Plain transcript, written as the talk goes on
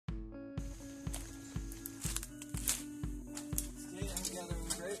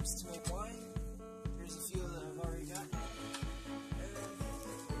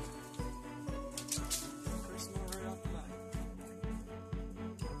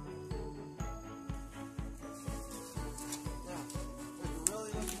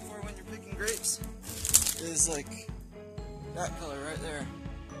grapes is like that color right there.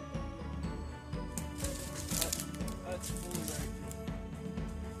 That's fully ripe.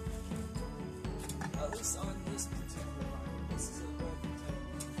 At least on this particular vine. This is a red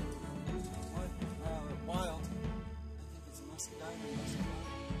one, wild. I think it's a muscadine,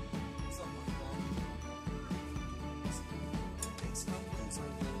 something like that. I think skunklings are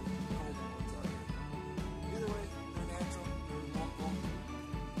the golden ones out here. Either way, they're natural, they're local.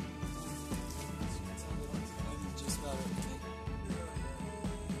 As you can tell, they don't claim just about everything.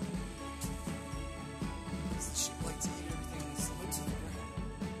 The sheep like to eat everything that's the roots of the ground.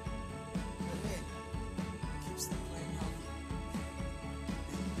 But hey, it keeps them playing healthy.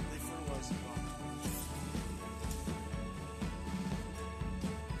 They fertilize the bone.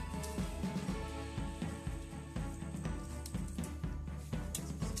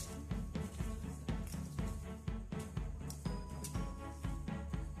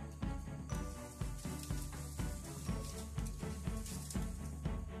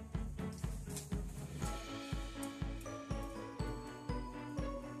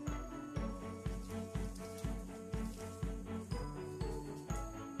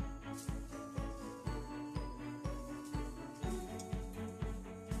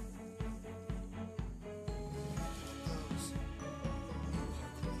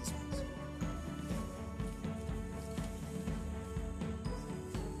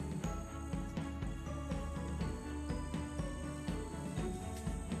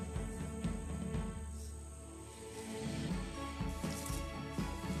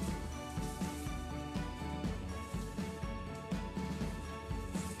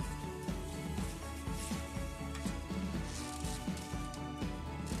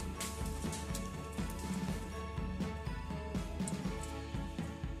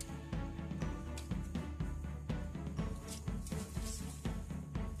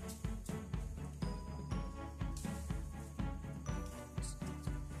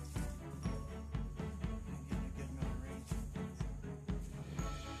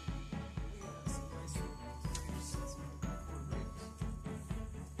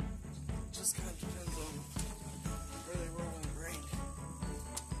 Just kind of depends on where they were when it rained.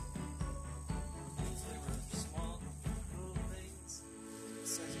 If they were small, little things, the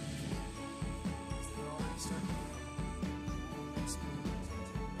size of a pea, if they were already starting to grow.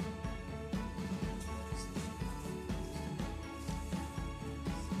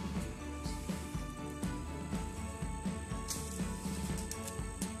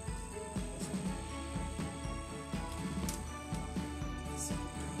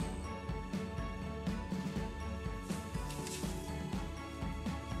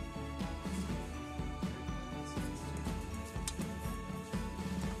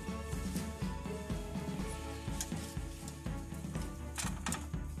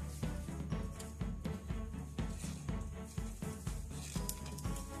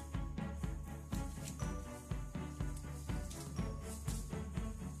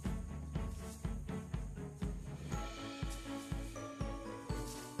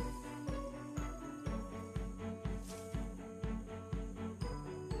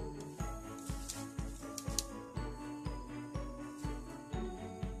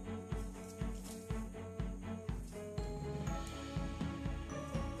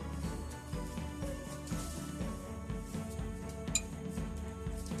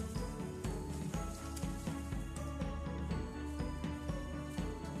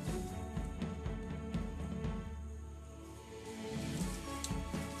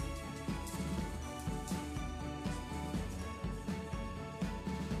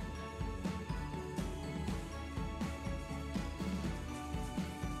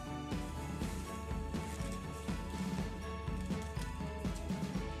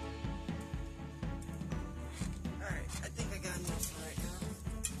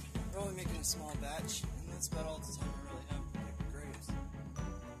 Making a small batch, and that's about all the time I really have to pick grapes.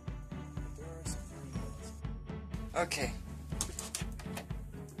 But there are some pretty ones. Okay.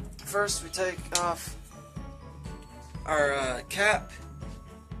 First, we take off our cap,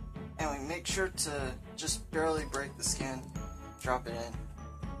 and we make sure to just barely break the skin, drop it in.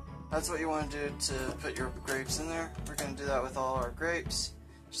 That's what you want to do to put your grapes in there. We're going to do that with all our grapes.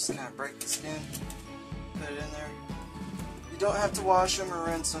 Just kind of break the skin, put it in there. You don't have to wash them or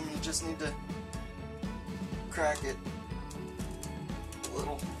rinse them, you just need to crack it a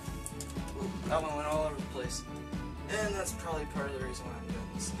little. Ooh, that one went all over the place. And that's probably part of the reason why I'm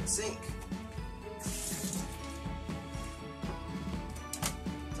doing this in the sink.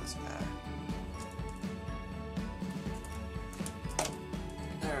 Doesn't matter.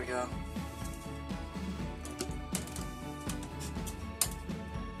 There we go.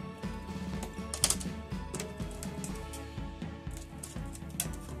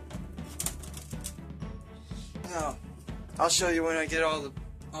 I'll show you when I get all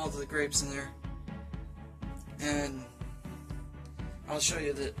the grapes in there, and I'll show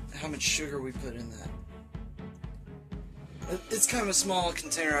you how much sugar we put in that. It's kind of a small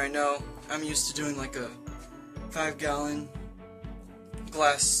container, I know. I'm used to doing like a 5-gallon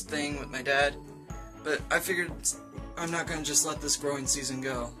glass thing with my dad, but I figured I'm not going to just let this growing season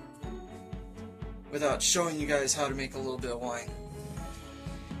go without showing you guys how to make a little bit of wine.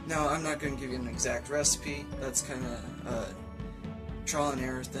 Now, I'm not going to give you an exact recipe. That's kind of a trial and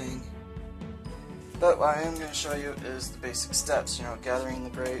error thing. But what I am going to show you is the basic steps. You know, gathering the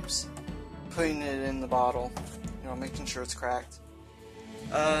grapes, putting it in the bottle, you know, making sure it's cracked,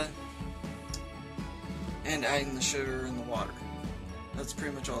 and adding the sugar and the water. That's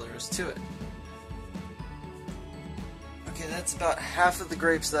pretty much all there is to it. Okay, that's about half of the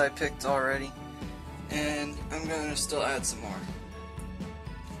grapes that I picked already, and I'm going to still add some more.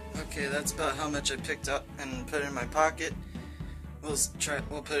 Okay, that's about how much I picked up and put in my pocket. We'll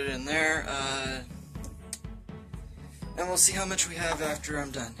put it in there, and we'll see how much we have after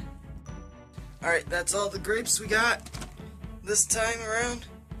I'm done. Alright, that's all the grapes we got this time around,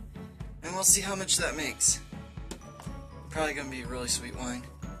 and we'll see how much that makes. Probably gonna be a really sweet wine.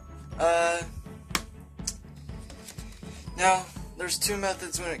 Now, there's two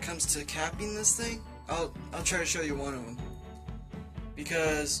methods when it comes to capping this thing. I'll try to show you one of them,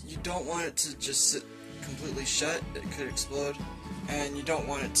 because you don't want it to just sit completely shut. It could explode, and you don't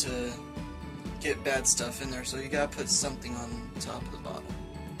want it to get bad stuff in there, so you gotta put something on top of the bottle.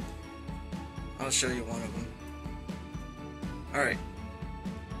 I'll show you one of them.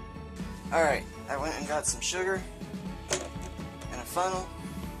 Alright, I went and got some sugar and a funnel.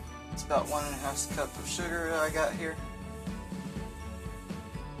 It's about 1.5 cup of sugar that I got here.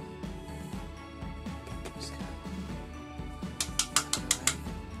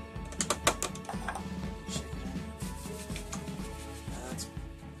 That's a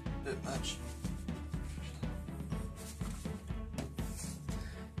bit much.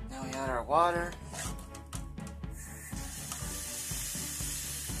 Now we add our water.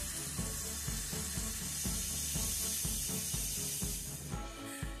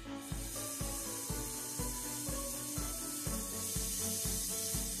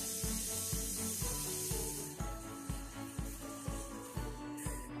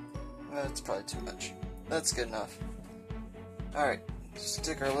 That's probably too much. That's good enough. Alright,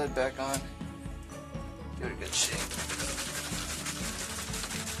 stick our lid back on. Give it a good shake.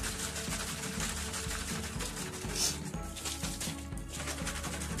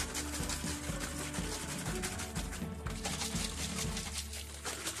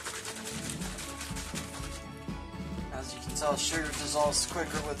 As you can tell, sugar dissolves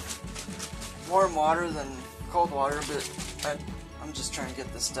quicker with warm water than cold water, but I'm just trying to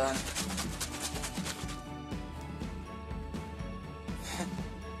get this done.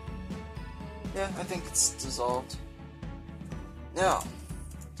 Yeah, I think it's dissolved. Now,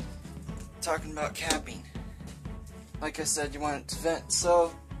 talking about capping. Like I said, you want it to vent,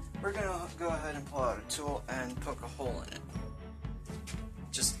 so we're going to go ahead and pull out a tool and poke a hole in it.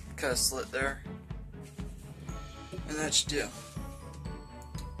 Just cut a slit there, and that should do.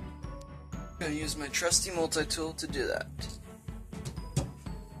 I'm going to use my trusty multi-tool to do that.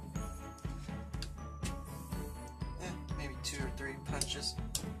 Maybe 2 or 3 punches.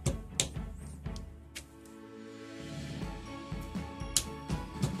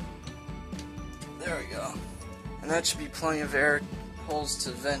 There we go. And that should be plenty of air holes to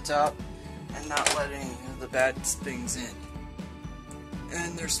vent out and not let any of the bad things in.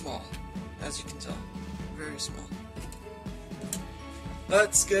 And they're small, as you can tell. Very small.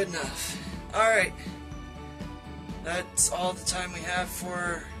 That's good enough. Alright. That's all the time we have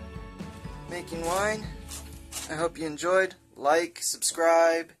for making wine. I hope you enjoyed. Like,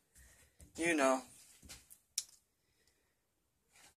 subscribe, you know.